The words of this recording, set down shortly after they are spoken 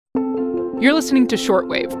You're listening to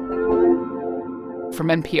Shortwave from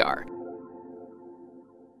NPR.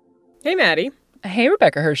 Hey, Maddie. Hey,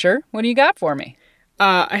 Rebecca Hersher. What do you got for me?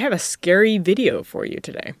 I have a scary video for you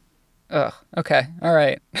today. Ugh, okay. All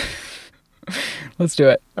right. Let's do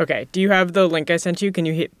it. Okay, do you have the link I sent you? Can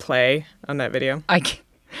you hit play on that video? I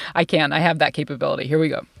can. I have that capability. Here we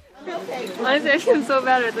go. Honestly, I feel so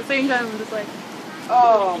bad, but at the same time, I'm just like,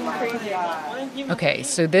 oh my God. Okay,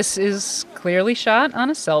 so this is clearly shot on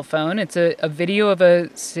a cell phone. It's a video of a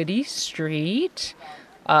city street.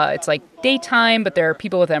 It's like daytime, but there are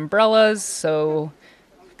people with umbrellas, so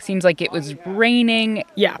it seems like it was raining.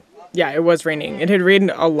 Yeah, it was raining. It had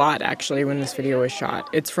rained a lot, actually, when this video was shot.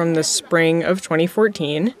 It's from the spring of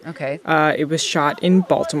 2014. Okay. It was shot in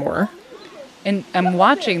Baltimore. And I'm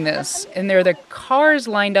watching this, and there are the cars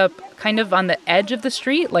lined up kind of on the edge of the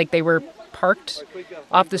street, like they were parked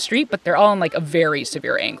off the street, but they're all on like a very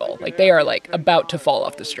severe angle. Like they are like about to fall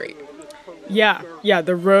off the street. Yeah,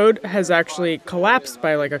 the road has actually collapsed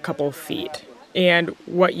by like a couple feet. And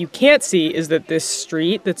what you can't see is that this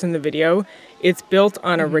street that's in the video, it's built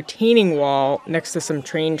on a retaining wall next to some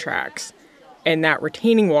train tracks. And that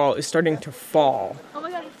retaining wall is starting to fall.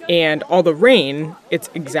 And all the rain, it's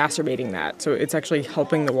exacerbating that. So it's actually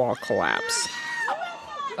helping the wall collapse.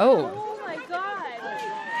 Oh. Oh my God.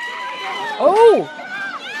 Oh!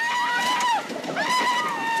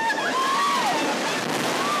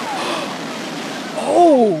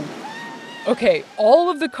 Oh! Okay, all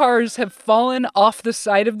of the cars have fallen off the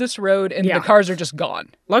side of this road, and the cars are just gone.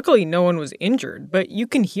 Luckily, no one was injured, but you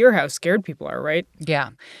can hear how scared people are, right? Yeah.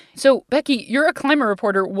 So, Becky, you're a climate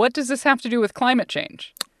reporter. What does this have to do with climate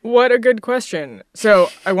change? What a good question. So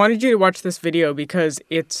I wanted you to watch this video because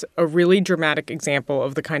it's a really dramatic example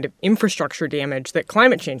of the kind of infrastructure damage that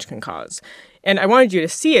climate change can cause. And I wanted you to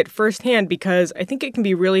see it firsthand because I think it can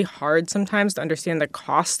be really hard sometimes to understand the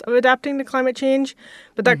cost of adapting to climate change.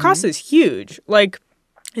 But that cost is huge. Like,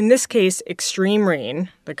 in this case, extreme rain,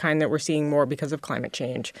 the kind that we're seeing more because of climate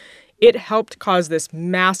change, it helped cause this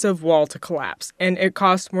massive wall to collapse. And it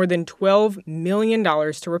cost more than $12 million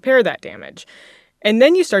to repair that damage. And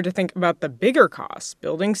then you start to think about the bigger costs,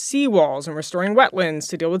 building seawalls and restoring wetlands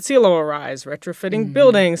to deal with sea level rise, retrofitting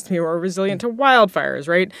buildings to be more resilient to wildfires,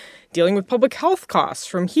 right? Dealing with public health costs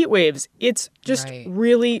from heat waves. It's just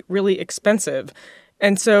really, really expensive.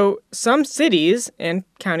 And so some cities and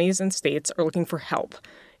counties and states are looking for help.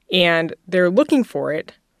 And they're looking for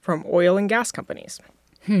it from oil and gas companies.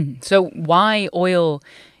 So why oil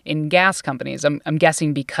and gas companies? I'm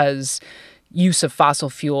guessing because use of fossil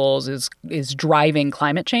fuels is driving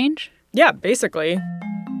climate change? Yeah, basically.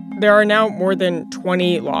 There are now more than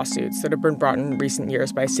 20 lawsuits that have been brought in recent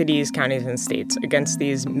years by cities, counties, and states against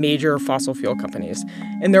these major fossil fuel companies.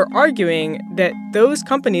 And they're arguing that those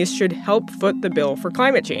companies should help foot the bill for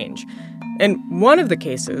climate change. And one of the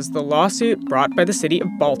cases, the lawsuit brought by the city of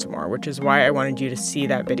Baltimore, which is why I wanted you to see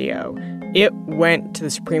that video, it went to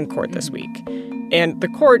the Supreme Court this week. And the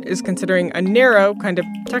court is considering a narrow, kind of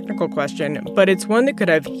technical question, but it's one that could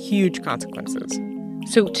have huge consequences.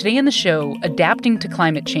 So today in the show, adapting to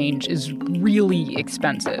climate change is really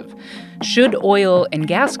expensive. Should oil and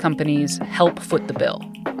gas companies help foot the bill?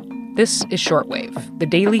 This is Shortwave, the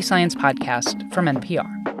daily science podcast from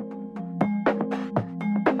NPR.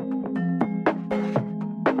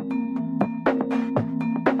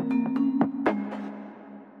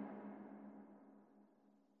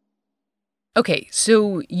 Okay,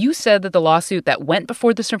 so you said that the lawsuit that went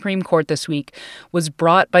before the Supreme Court this week was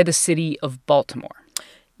brought by the city of Baltimore.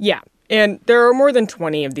 Yeah, and there are more than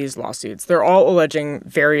 20 of these lawsuits. They're all alleging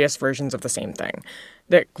various versions of the same thing.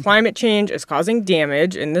 That climate change is causing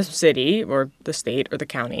damage in the city or the state or the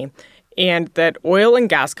county, and that oil and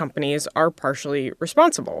gas companies are partially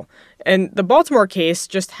responsible. And the Baltimore case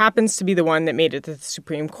just happens to be the one that made it to the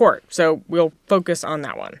Supreme Court, so we'll focus on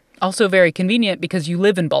that one. Also very convenient because you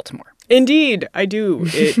live in Baltimore. Indeed, I do.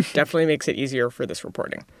 It definitely makes it easier for this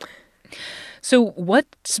reporting. So what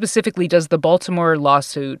specifically does the Baltimore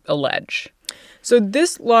lawsuit allege? So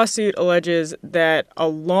this lawsuit alleges that a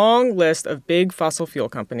long list of big fossil fuel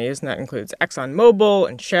companies, and that includes ExxonMobil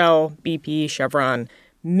and Shell, BP, Chevron,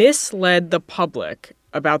 misled the public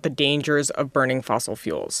about the dangers of burning fossil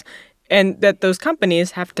fuels, and that those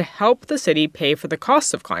companies have to help the city pay for the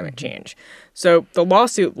costs of climate change. So the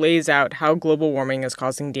lawsuit lays out how global warming is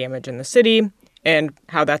causing damage in the city and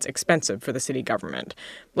how that's expensive for the city government.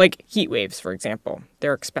 Like heat waves, for example,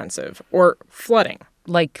 they're expensive. Or flooding.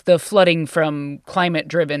 Like the flooding from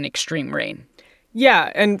climate-driven extreme rain.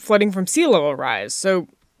 Yeah, and flooding from sea level rise. So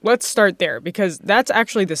let's start there because that's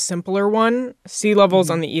actually the simpler one. Sea levels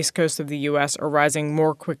on the east coast of the U.S. are rising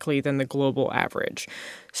more quickly than the global average.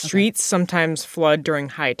 Streets sometimes flood during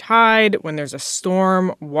high tide. When there's a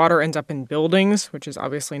storm, water ends up in buildings, which is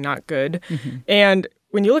obviously not good. And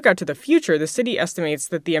when you look out to the future, the city estimates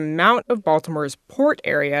that the amount of Baltimore's port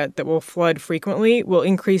area that will flood frequently will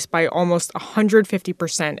increase by almost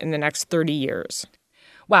 150% in the next 30 years.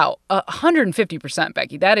 Wow, 150%,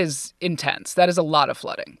 Becky. That is intense. That is a lot of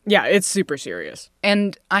flooding. Yeah, it's super serious.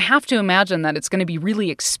 And I have to imagine that it's going to be really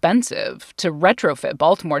expensive to retrofit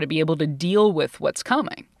Baltimore to be able to deal with what's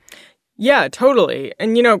coming. Yeah, totally.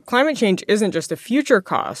 And, climate change isn't just a future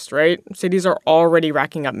cost, right? Cities are already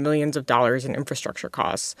racking up millions of dollars in infrastructure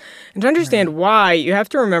costs. And to understand why, you have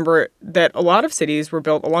to remember that a lot of cities were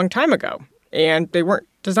built a long time ago, and they weren't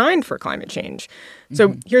designed for climate change.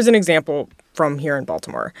 So here's an example from here in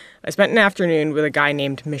Baltimore. I spent an afternoon with a guy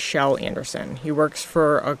named Michelle Anderson. He works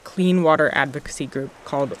for a clean water advocacy group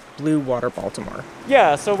called Blue Water Baltimore.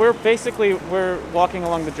 Yeah, so we're walking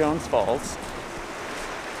along the Jones Falls.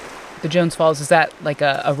 The Jones Falls, is that like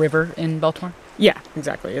a river in Baltimore? Yeah,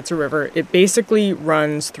 exactly. It's a river. It basically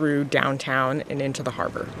runs through downtown and into the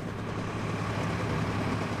harbor.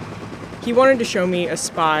 He wanted to show me a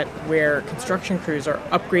spot where construction crews are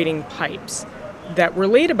upgrading pipes that were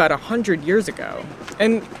laid about 100 years ago.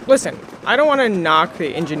 And listen, I don't want to knock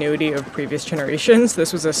the ingenuity of previous generations.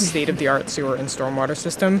 This was a state-of-the-art sewer and stormwater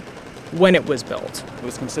system when it was built. It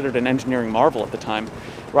was considered an engineering marvel at the time.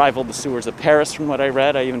 Rivaled the sewers of Paris, from what I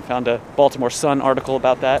read. I even found a Baltimore Sun article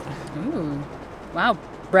about that. Ooh, wow.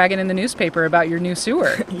 Bragging in the newspaper about your new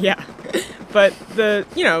sewer. Yeah. But the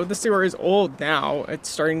sewer is old now. It's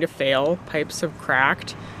starting to fail. Pipes have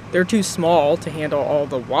cracked. They're too small to handle all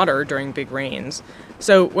the water during big rains.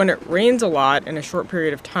 So when it rains a lot in a short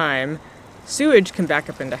period of time, sewage can back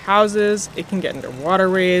up into houses. It can get into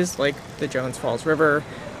waterways like the Jones Falls River,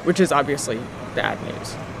 which is obviously bad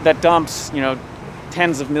news. That dumps,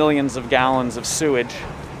 tens of millions of gallons of sewage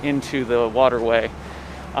into the waterway.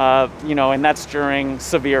 And that's during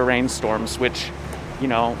severe rainstorms, which,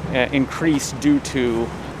 increase due to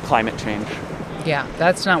climate change. Yeah,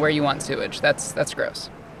 that's not where you want sewage. That's gross.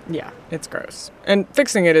 Yeah, it's gross. And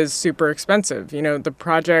fixing it is super expensive.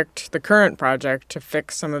 The current project to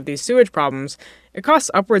fix some of these sewage problems, it costs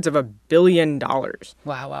upwards of $1 billion.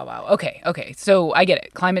 Wow. Okay. So I get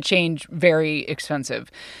it. Climate change, very expensive.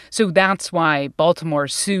 So that's why Baltimore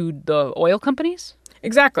sued the oil companies?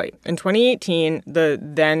 Exactly. In 2018, the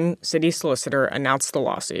then city solicitor announced the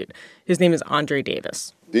lawsuit. His name is Andre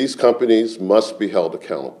Davis. These companies must be held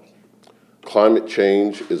accountable. Climate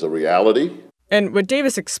change is a reality. And what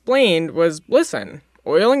Davis explained was, listen,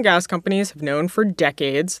 oil and gas companies have known for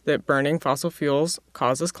decades that burning fossil fuels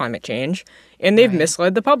causes climate change, and they've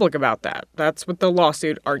misled the public about that. That's what the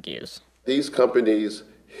lawsuit argues. These companies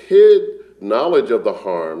hid knowledge of the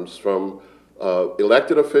harms from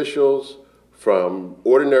elected officials, from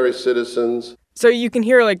ordinary citizens. So you can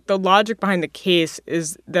hear, the logic behind the case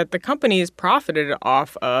is that the companies profited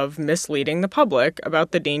off of misleading the public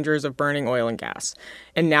about the dangers of burning oil and gas,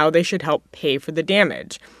 and now they should help pay for the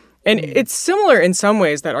damage. And it's similar in some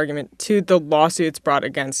ways, that argument, to the lawsuits brought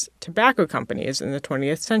against tobacco companies in the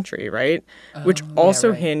 20th century, right? Which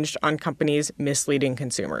also hinged on companies misleading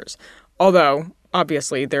consumers. Although,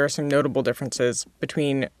 obviously, there are some notable differences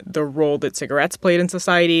between the role that cigarettes played in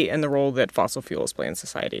society and the role that fossil fuels play in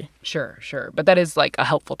society. Sure. But that is a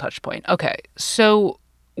helpful touch point. Okay, so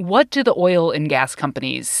what do the oil and gas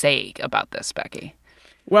companies say about this, Becky?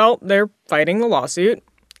 Well, they're fighting the lawsuit,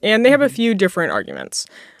 and they have a few different arguments.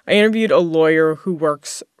 I interviewed a lawyer who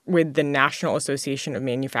works with the National Association of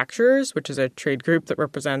Manufacturers, which is a trade group that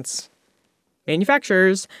represents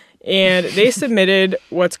manufacturers, and they submitted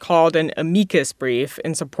what's called an amicus brief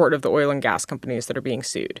in support of the oil and gas companies that are being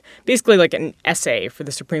sued. Basically an essay for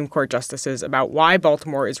the Supreme Court justices about why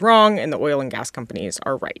Baltimore is wrong and the oil and gas companies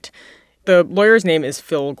are right. The lawyer's name is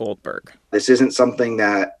Phil Goldberg. This isn't something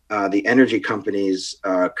that the energy companies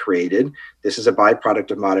created. This is a byproduct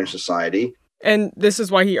of modern society. And this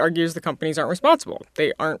is why he argues the companies aren't responsible.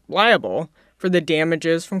 They aren't liable for the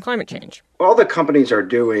damages from climate change. All the companies are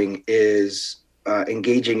doing is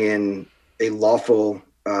engaging in a lawful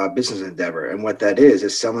business endeavor. And what that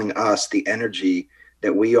is selling us the energy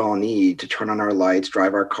that we all need to turn on our lights,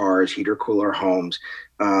 drive our cars, heat or cool our homes.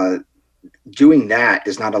 Doing that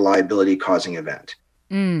is not a liability-causing event.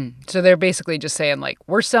 So they're basically just saying,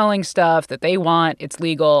 we're selling stuff that they want. It's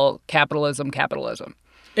legal. Capitalism.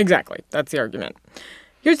 Exactly. That's the argument.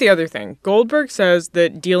 Here's the other thing. Goldberg says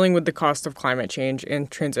that dealing with the cost of climate change and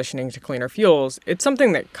transitioning to cleaner fuels, it's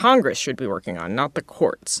something that Congress should be working on, not the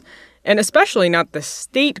courts. and especially not the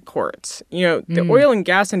state courts. The oil and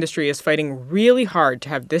gas industry is fighting really hard to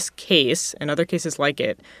have this case, and other cases like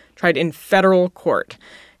it, tried in federal court.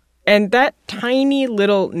 And that tiny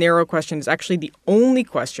little narrow question is actually the only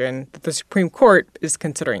question that the Supreme Court is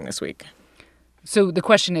considering this week. So the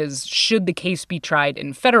question is, should the case be tried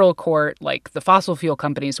in federal court, like the fossil fuel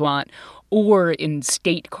companies want, or in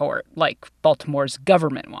state court, like Baltimore's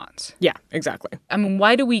government wants? Yeah, exactly. I mean,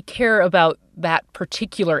 why do we care about that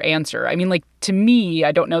particular answer? I mean, to me,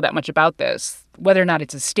 I don't know that much about this. Whether or not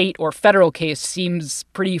it's a state or federal case seems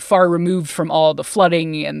pretty far removed from all the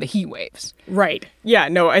flooding and the heat waves. Right. Yeah,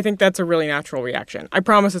 no, I think that's a really natural reaction. I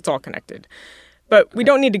promise it's all connected. But we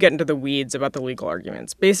don't need to get into the weeds about the legal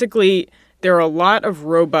arguments. Basically, there are a lot of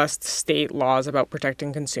robust state laws about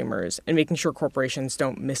protecting consumers and making sure corporations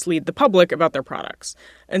don't mislead the public about their products.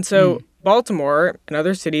 And so Baltimore and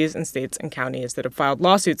other cities and states and counties that have filed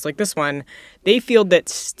lawsuits like this one, they feel that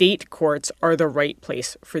state courts are the right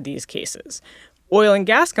place for these cases. Oil and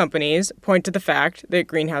gas companies point to the fact that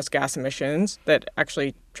greenhouse gas emissions that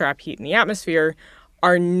actually trap heat in the atmosphere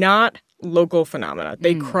are not local phenomena.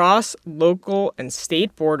 They cross local and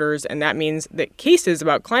state borders, and that means that cases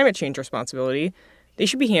about climate change responsibility, they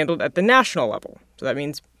should be handled at the national level. So that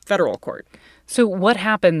means federal court. So what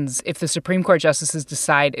happens if the Supreme Court justices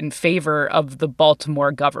decide in favor of the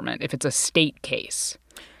Baltimore government, if it's a state case?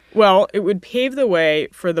 Well, it would pave the way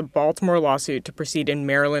for the Baltimore lawsuit to proceed in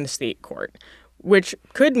Maryland state court, which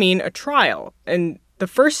could mean a trial. And the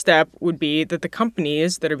first step would be that the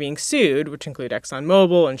companies that are being sued, which include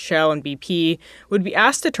ExxonMobil and Shell and BP, would be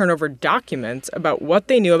asked to turn over documents about what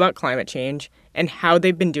they knew about climate change and how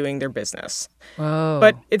they've been doing their business. Whoa.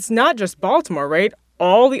 But it's not just Baltimore, right?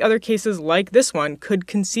 All the other cases like this one could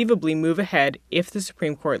conceivably move ahead if the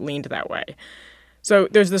Supreme Court leaned that way. So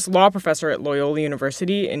there's this law professor at Loyola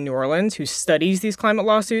University in New Orleans who studies these climate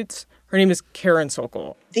lawsuits. Her name is Karen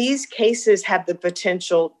Sokol. These cases have the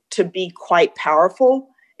potential to be quite powerful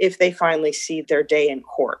if they finally see their day in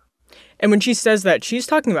court. And when she says that, she's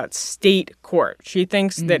talking about state court. She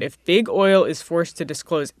thinks that if big oil is forced to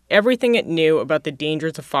disclose everything it knew about the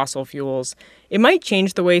dangers of fossil fuels, it might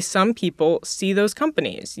change the way some people see those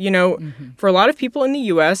companies. For a lot of people in the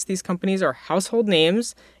U.S., these companies are household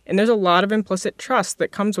names, and there's a lot of implicit trust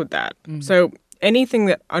that comes with that. So anything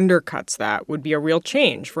that undercuts that would be a real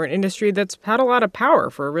change for an industry that's had a lot of power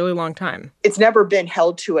for a really long time. It's never been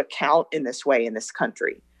held to account in this way in this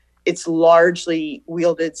country. It's largely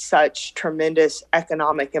wielded such tremendous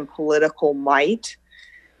economic and political might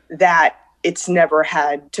that it's never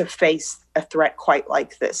had to face a threat quite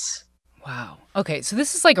like this. Wow. Okay, so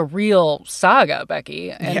this is like a real saga,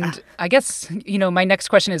 Becky. And I guess, my next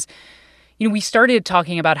question is, we started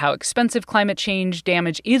talking about how expensive climate change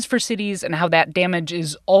damage is for cities and how that damage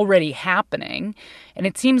is already happening. And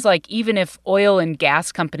it seems like even if oil and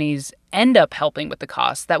gas companies end up helping with the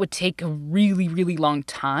costs, that would take a really, really long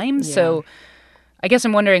time. Yeah. So I guess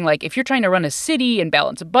I'm wondering, if you're trying to run a city and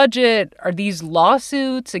balance a budget, are these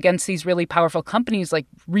lawsuits against these really powerful companies,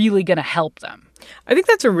 really going to help them? I think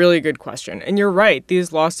that's a really good question. And you're right.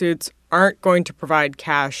 These lawsuits aren't going to provide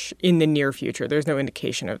cash in the near future. There's no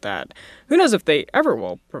indication of that. Who knows if they ever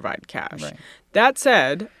will provide cash? Right. That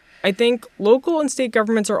said, I think local and state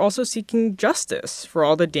governments are also seeking justice for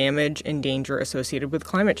all the damage and danger associated with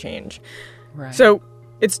climate change. Right. So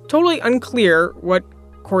it's totally unclear what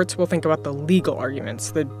courts will think about the legal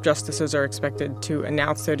arguments. The justices are expected to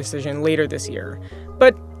announce their decision later this year.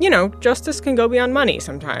 But, justice can go beyond money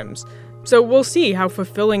sometimes. So we'll see how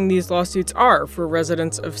fulfilling these lawsuits are for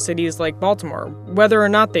residents of cities like Baltimore, whether or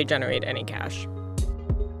not they generate any cash.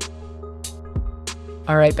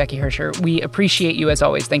 All right, Becky Hersher, we appreciate you as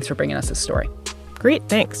always. Thanks for bringing us this story. Great,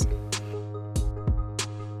 thanks.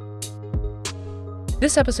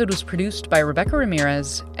 This episode was produced by Rebecca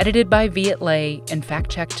Ramirez, edited by Viet Le, and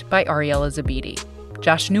fact-checked by Ariella Zabidi.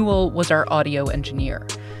 Josh Newell was our audio engineer.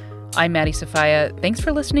 I'm Maddie Sofia. Thanks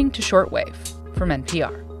for listening to Shortwave from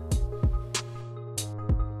NPR.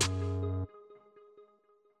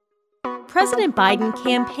 President Biden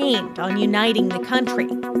campaigned on uniting the country.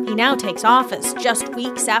 He now takes office just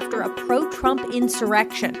weeks after a pro-Trump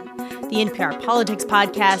insurrection. The NPR Politics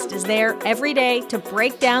podcast is there every day to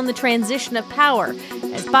break down the transition of power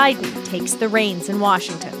as Biden takes the reins in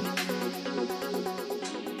Washington.